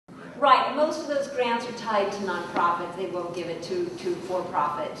Right, and most of those grants are tied to nonprofits. They won't give it to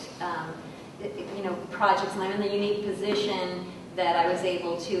for-profit, projects. And I'm in the unique position that I was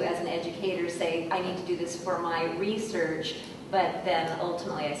able to, as an educator, say, I need to do this for my research, but then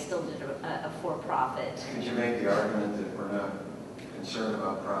ultimately I still did a for-profit. Could you make the argument that we're not concerned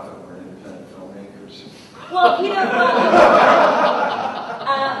about profit, we're independent filmmakers? Well,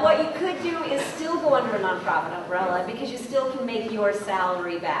 what you could do is still go under a nonprofit umbrella because you still can make your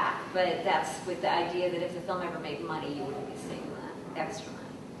salary back, but that's with the idea that if the film ever made money, you wouldn't be seeing that extra money.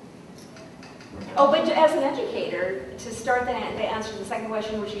 Oh, but as an educator, to start the answer to the second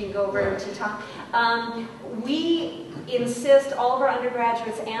question, which you can go over to Tom, we insist all of our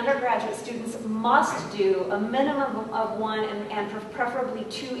undergraduates and our graduate students must do a minimum of 1 and preferably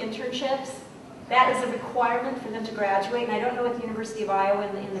 2 internships. That is a requirement for them to graduate, and I don't know at the University of Iowa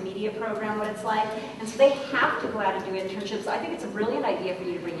in the media program what it's like, and so they have to go out and do internships. I think it's a brilliant idea for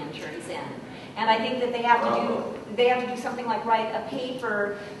you to bring interns in, and I think that they have to do something like write a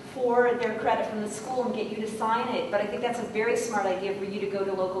paper for their credit from the school and get you to sign it. But I think that's a very smart idea for you to go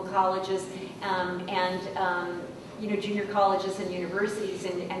to local colleges and junior colleges and universities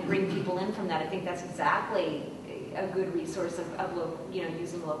and bring people in from that. I think that's exactly a good resource of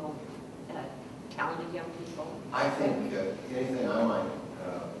using local talented young people. I think anything I might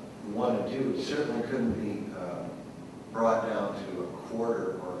want to do certainly couldn't be brought down to a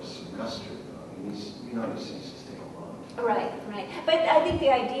quarter or a semester. I mean, these things just take a long time. Right. But I think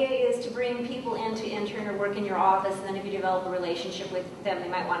the idea is to bring people in to intern or work in your office, and then if you develop a relationship with them, they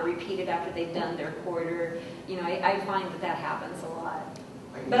might want to repeat it after they've done their quarter. I find that happens a lot.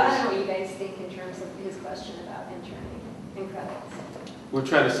 But I don't know what you guys think in terms of his question about interning and credits. We're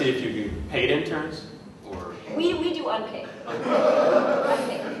trying to see if you do paid interns, or... We do unpaid. Unpaid.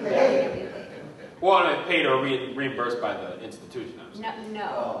 Well, paid or reimbursed by the institution.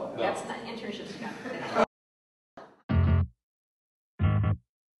 No. That's not internships. No.